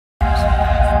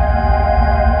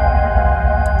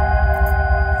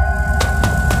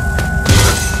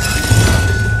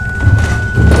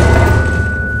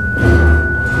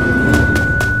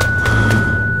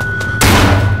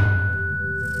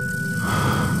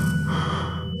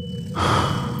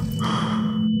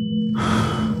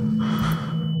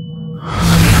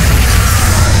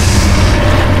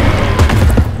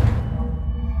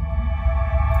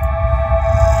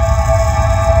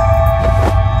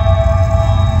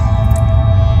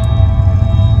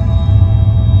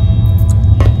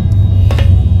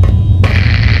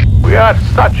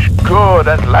such good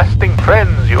and lasting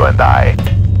friends, you and I,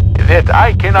 that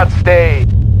I cannot stay,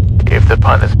 if the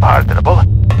pun is pardonable,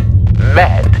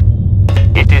 mad.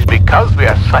 It is because we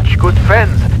are such good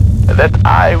friends that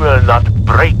I will not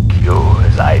break you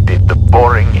as I did the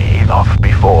boring hayloft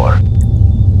before.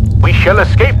 We shall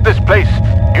escape this place,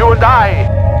 you and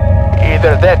I.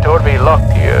 Either that or be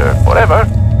locked here forever.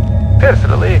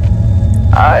 Personally,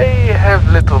 I have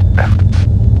little preference.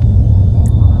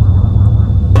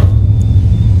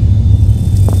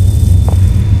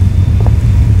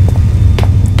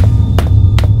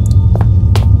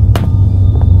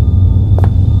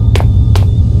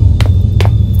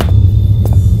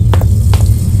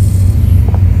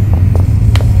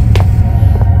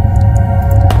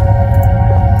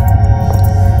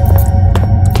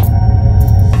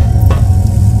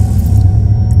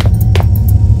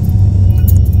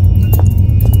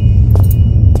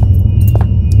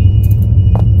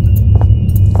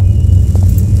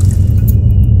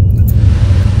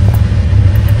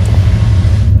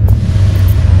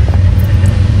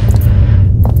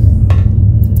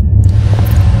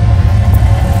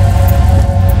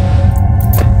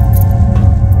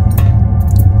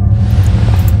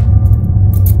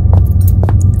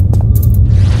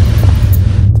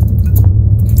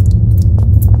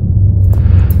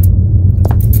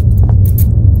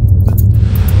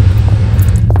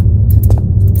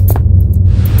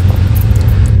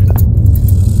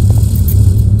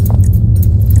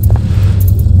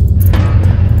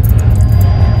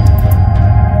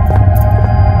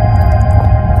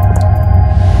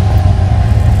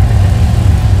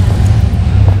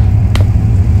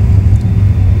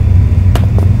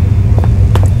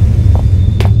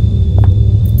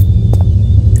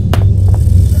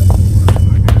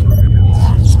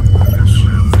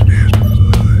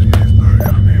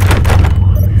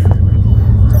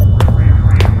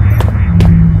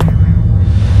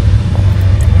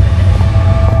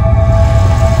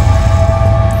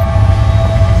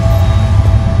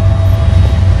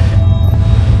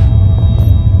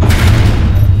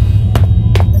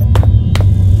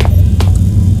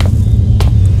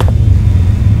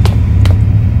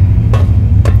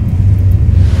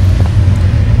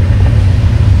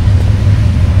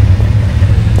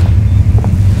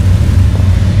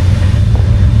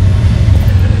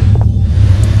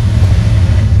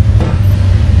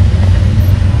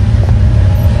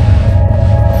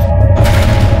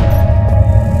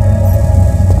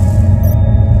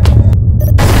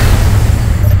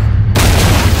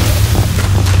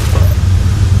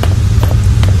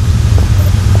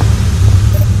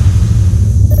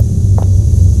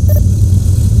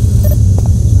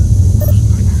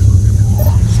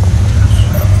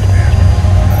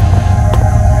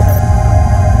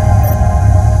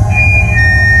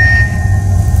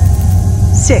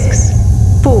 Six,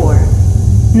 4,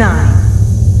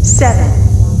 9, 7.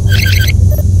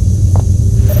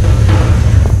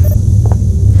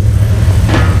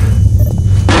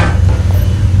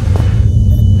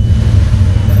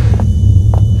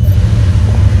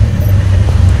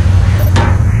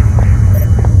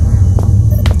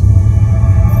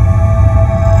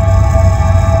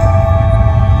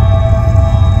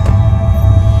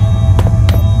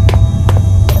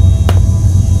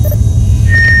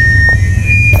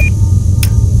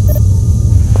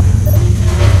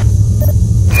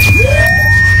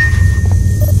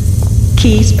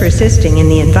 Keys persisting in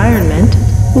the environment,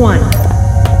 1.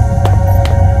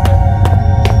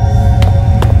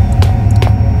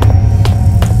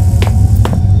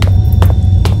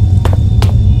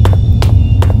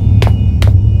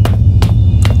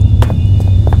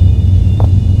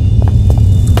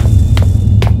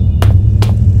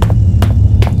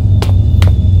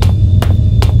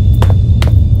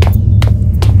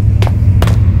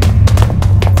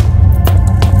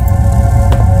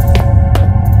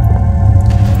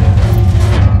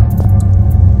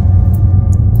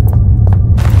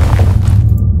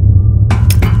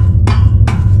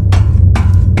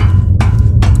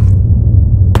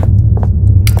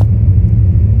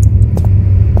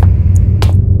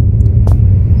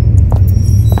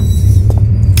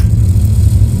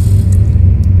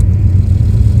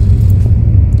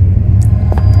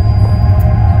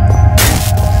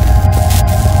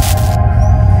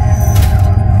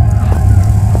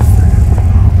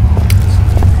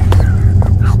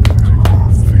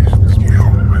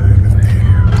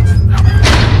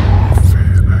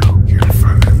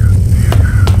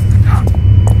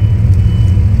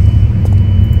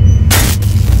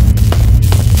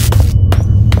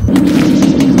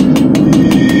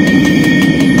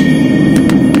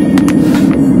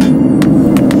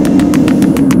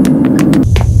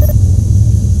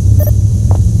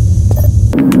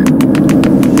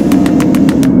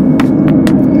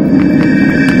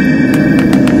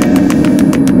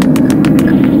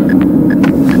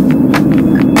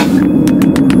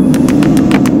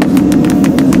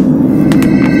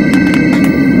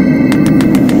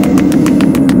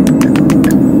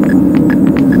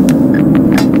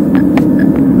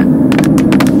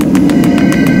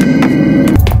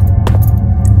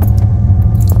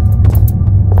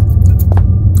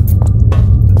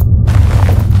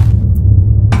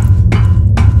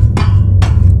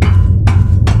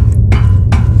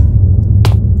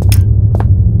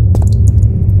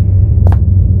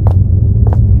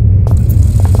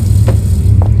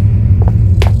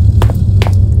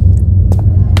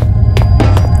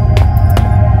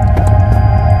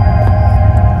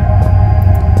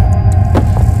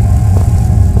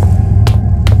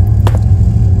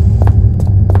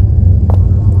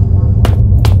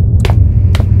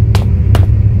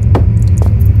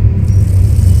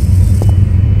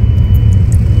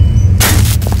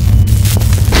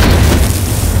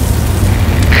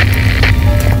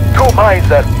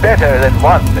 are better than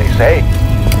one, they say.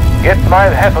 Yet my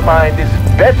half a mind is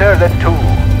better than two.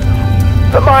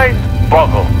 The minds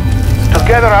boggle.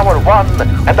 Together our one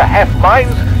and a half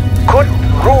minds could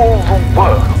rule the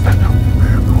world.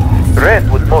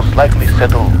 Red would most likely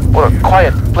settle for a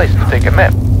quiet place to take a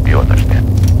nap, you understand.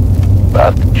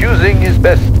 But choosing is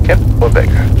best kept for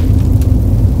beggars.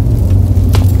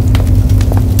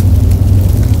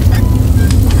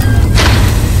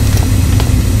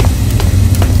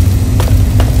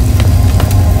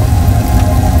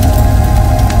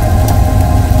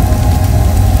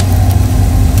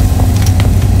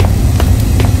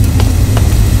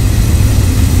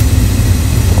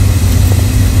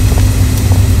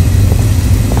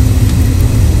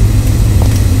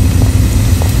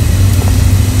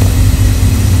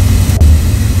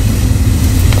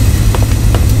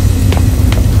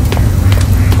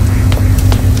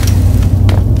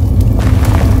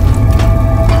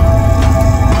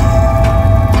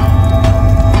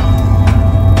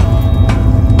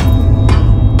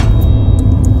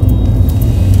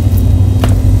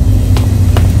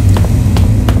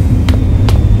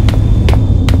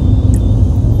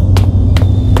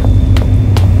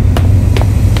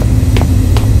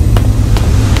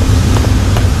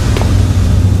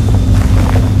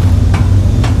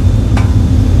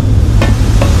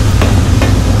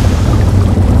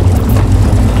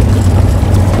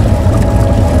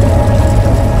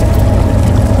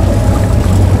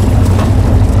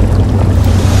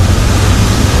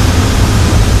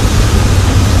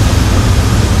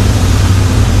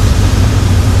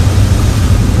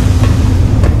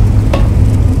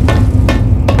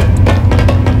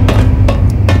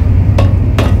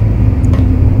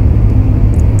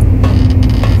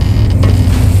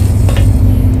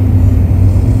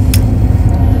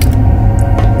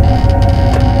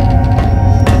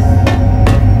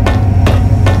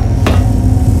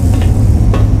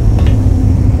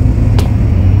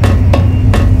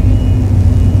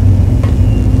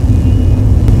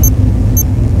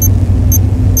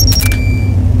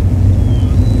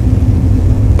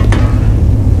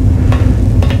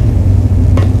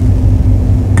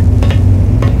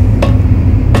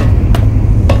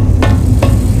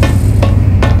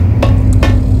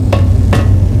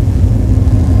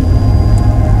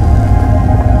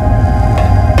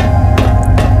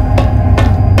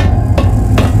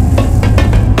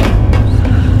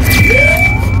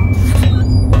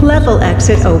 Level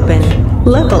exit open.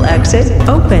 Level exit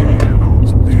open.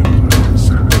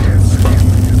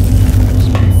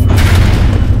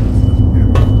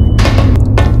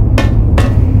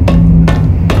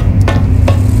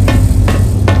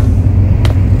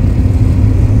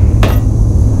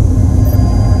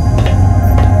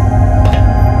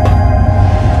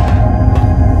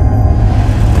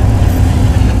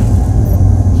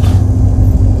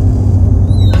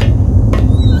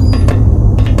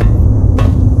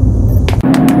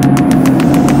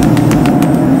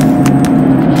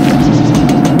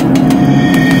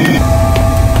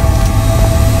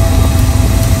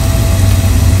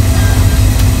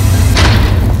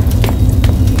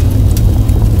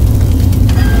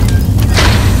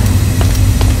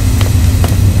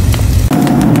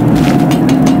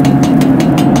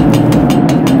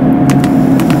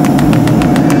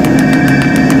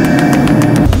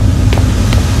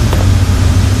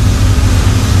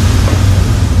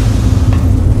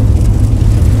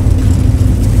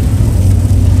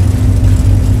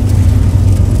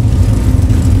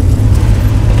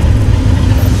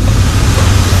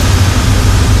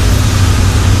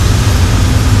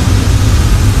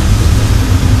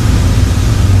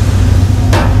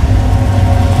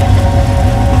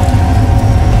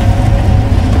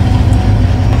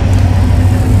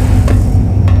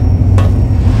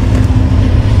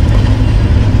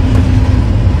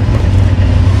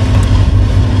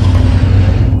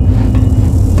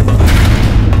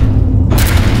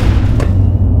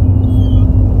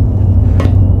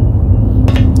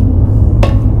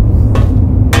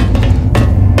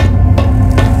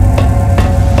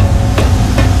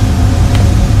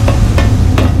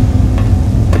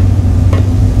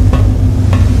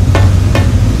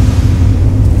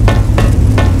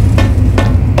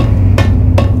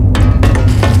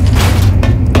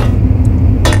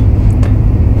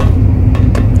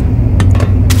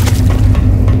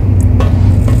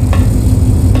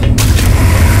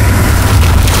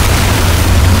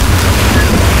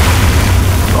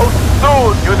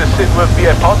 will be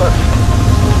upon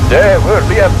us. There will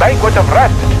be a banquet of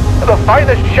wrath, the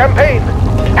finest champagne.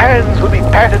 Hands will be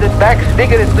patted and backs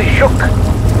vigorously shook.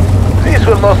 This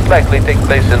will most likely take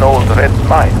place in old Red's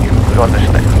mine, you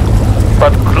understand.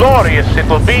 But glorious it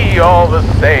will be all the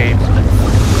same.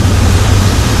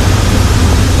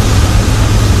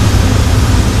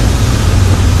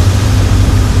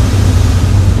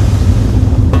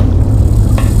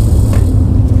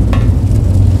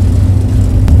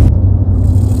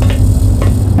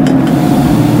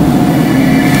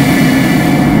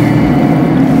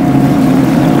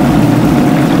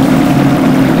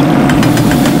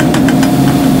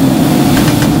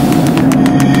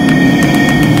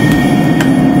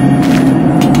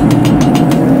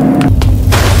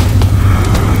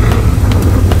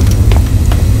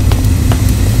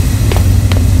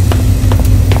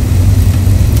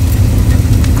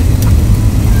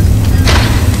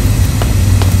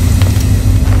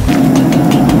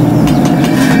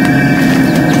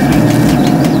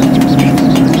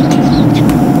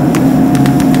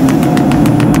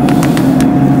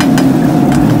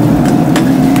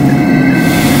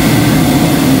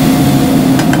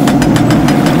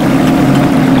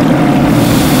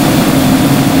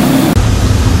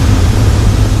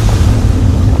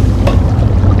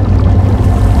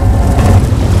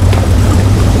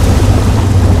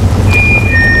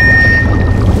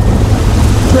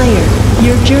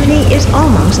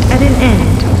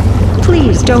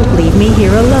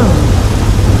 alone.